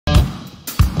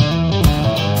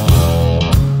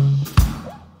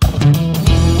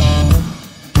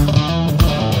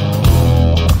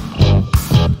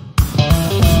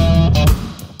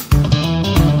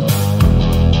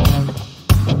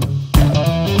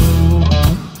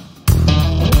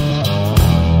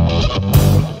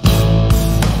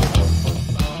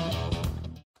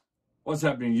What's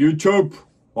happening, YouTube?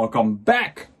 Welcome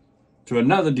back to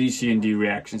another DC&D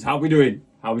reactions. How we doing?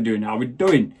 How we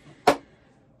doing?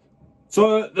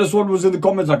 So this one was in the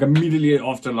comments like immediately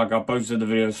after I posted the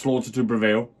video. Slaughter to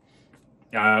Prevail.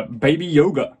 Baby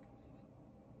Yoga.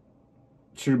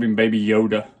 Should have been Baby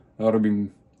Yoda. That would have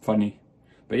been funny.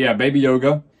 But yeah, Baby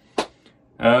Yoga.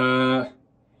 Yeah.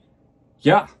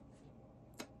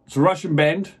 It's a Russian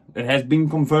band. It has been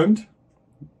confirmed.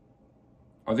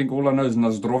 I think all I know is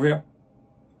Nazdrovia.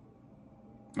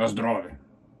 Nazdrovia.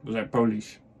 Was that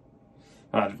Polish?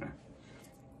 I don't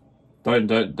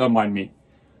know. Don't mind me.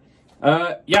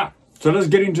 Yeah. So let's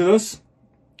get into this.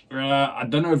 I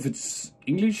don't know if it's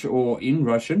English or in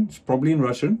Russian. It's probably in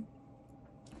Russian.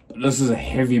 But this is a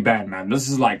heavy band, man. This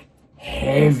is like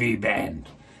heavy band.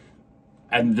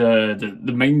 And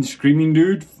the main screaming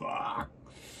dude, fuck.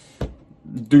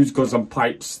 The dude's got some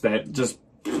pipes that just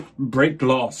break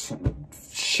glass,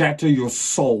 shatter your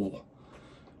soul.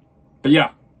 But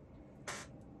yeah,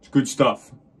 it's good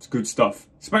stuff. It's good stuff.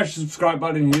 Smash the subscribe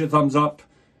button, hit a thumbs up,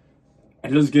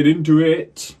 and let's get into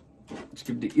it. Let's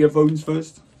give the earphones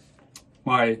first.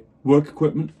 My work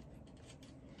equipment.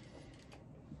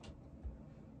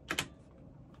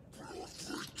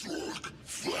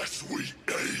 Flash we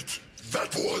ate.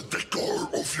 That was the core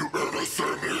of your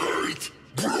innocent.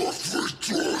 Blood we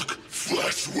took.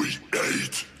 Flash we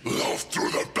ate. Love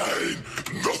through the pain.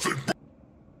 Nothing but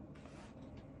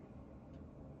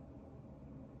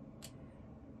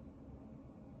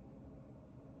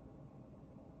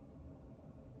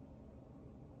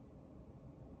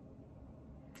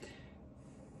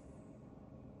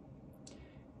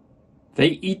They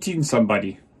eating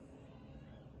somebody.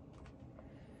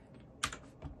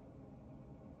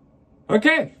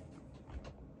 Okay.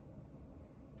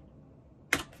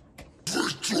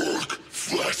 we took.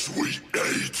 Flash we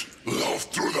ate. Love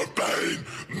through the pain.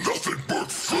 Nothing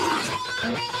but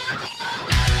fun.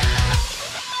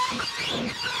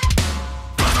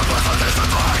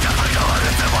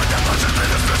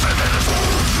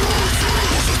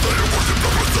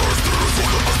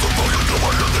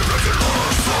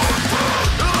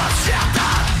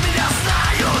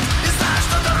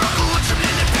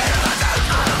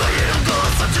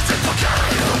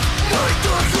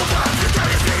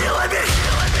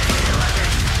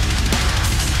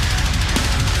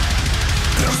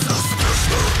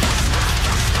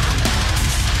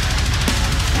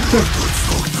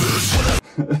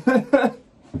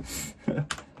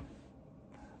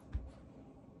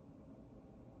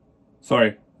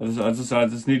 Sorry, I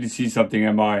just need to see something.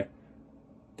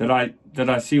 Did I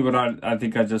see what I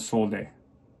think I just saw there?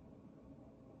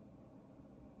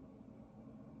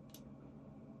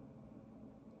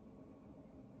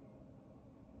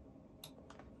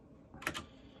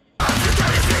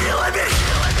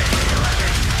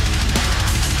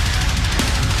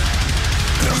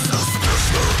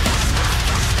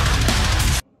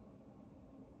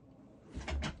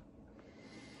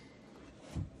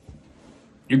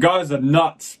 You guys are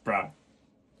nuts, bruh.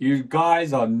 You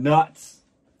guys are nuts.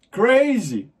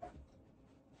 Crazy.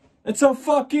 It's a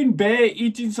fucking bear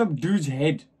eating some dude's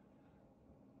head.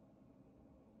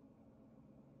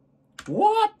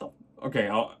 What the? Okay,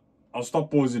 I'll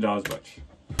stop pausing now as much.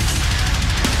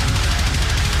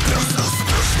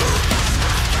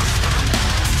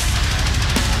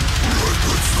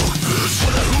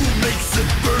 Who makes a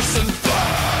person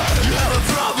bad? You have a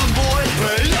problem, boy?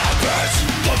 Well, yeah, bitch.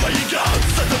 What you got?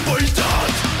 Set the point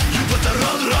out. You better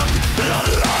run. But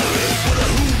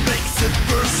who makes a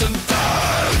person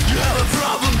bad? You have a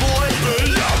problem, boy? Well,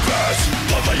 yeah, bitch.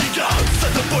 What you got?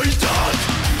 Set the point out.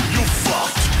 You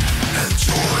fucked.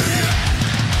 Enjoy.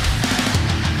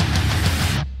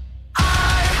 I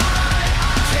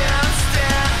can't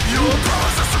stand your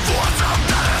process of what's up.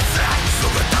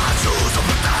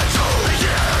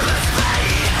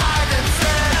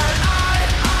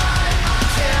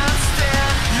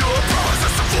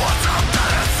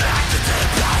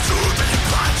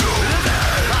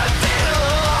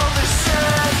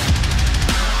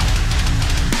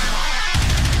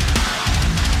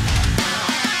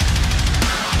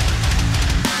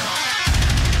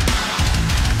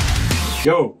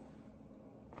 Yo,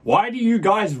 why do you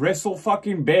guys wrestle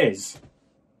fucking bears?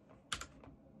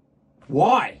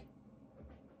 Why?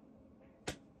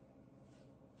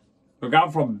 Look, I'm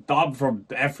from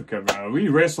Africa, bro. We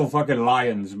wrestle fucking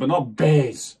lions, but not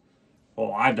bears.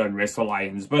 Well, I don't wrestle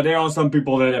lions, but there are some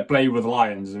people that play with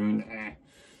lions. And,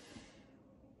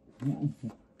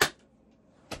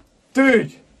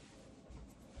 Dude.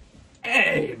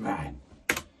 Hey, man.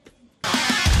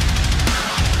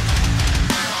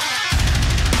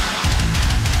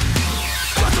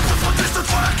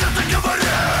 Give my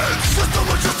hands.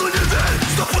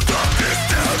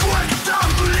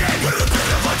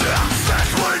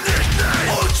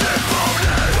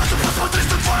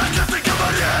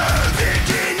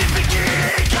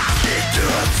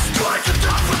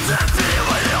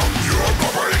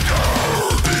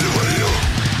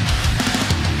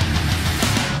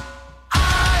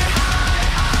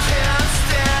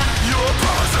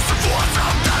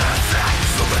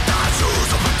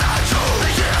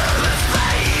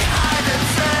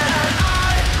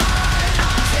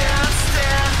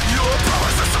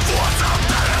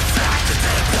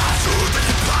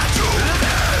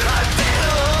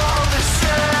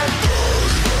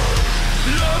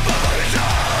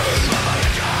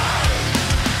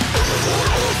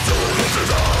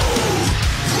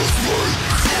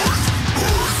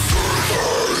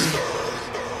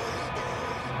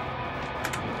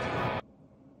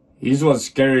 He's one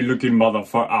scary looking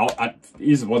motherfucker.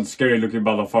 He's one scary looking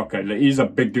motherfucker. Like, he's a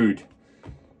big dude.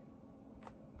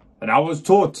 And I was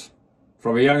taught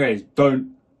from a young age,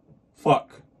 don't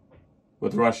fuck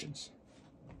with Russians.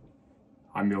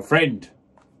 I'm your friend,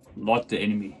 not the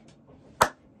enemy.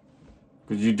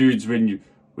 Because you dudes, when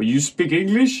you speak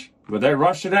English with that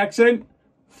Russian accent,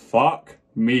 fuck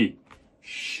me.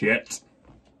 Shit.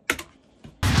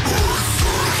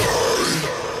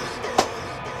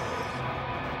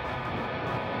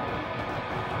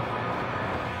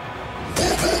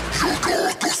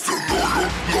 Яга, костяная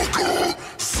нога.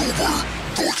 Зубы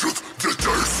точит,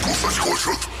 детей скушать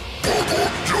хочет. Баба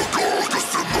Яга,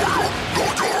 костяная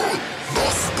нога.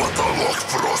 Нас потолок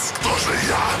врос, кто же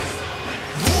я?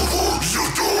 Баба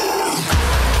Яга.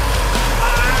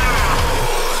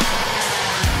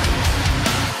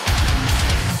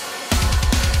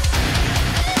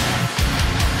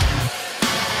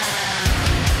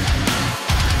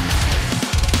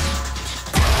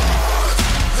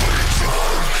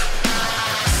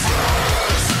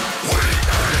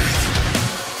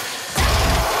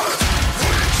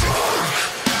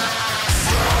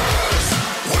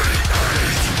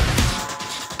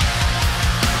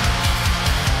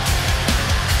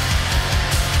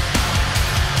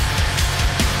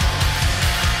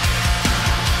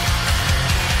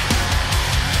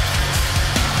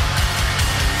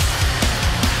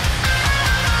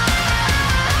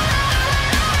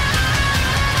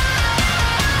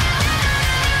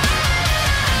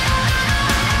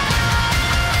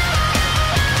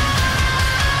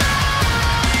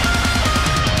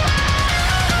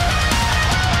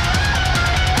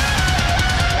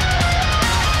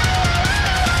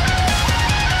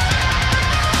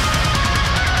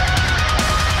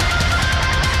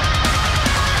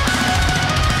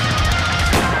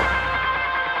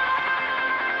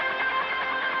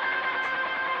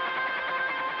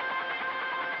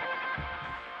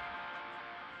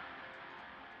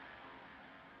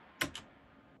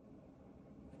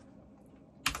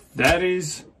 That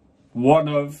is one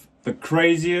of the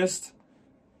craziest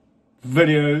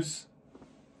videos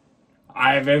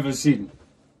I've ever seen.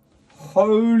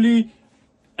 Holy...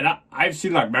 And I've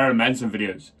seen like Marilyn Manson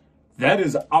videos. That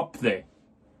is up there.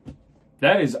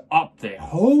 That is up there.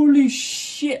 Holy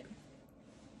shit.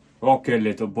 Okay,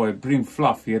 little boy, bring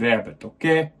Fluffy Rabbit,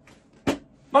 okay?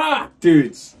 Ah,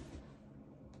 dudes.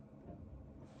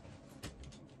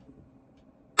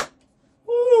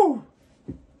 Woo.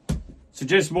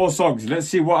 Suggest more songs. Let's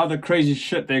see what other crazy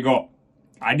shit they got.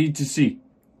 I need to see.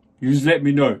 You just let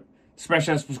me know. Smash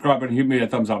that subscribe button, hit me a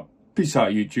thumbs up. Peace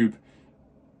out, YouTube.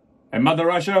 And Mother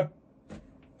Russia,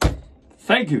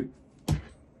 thank you.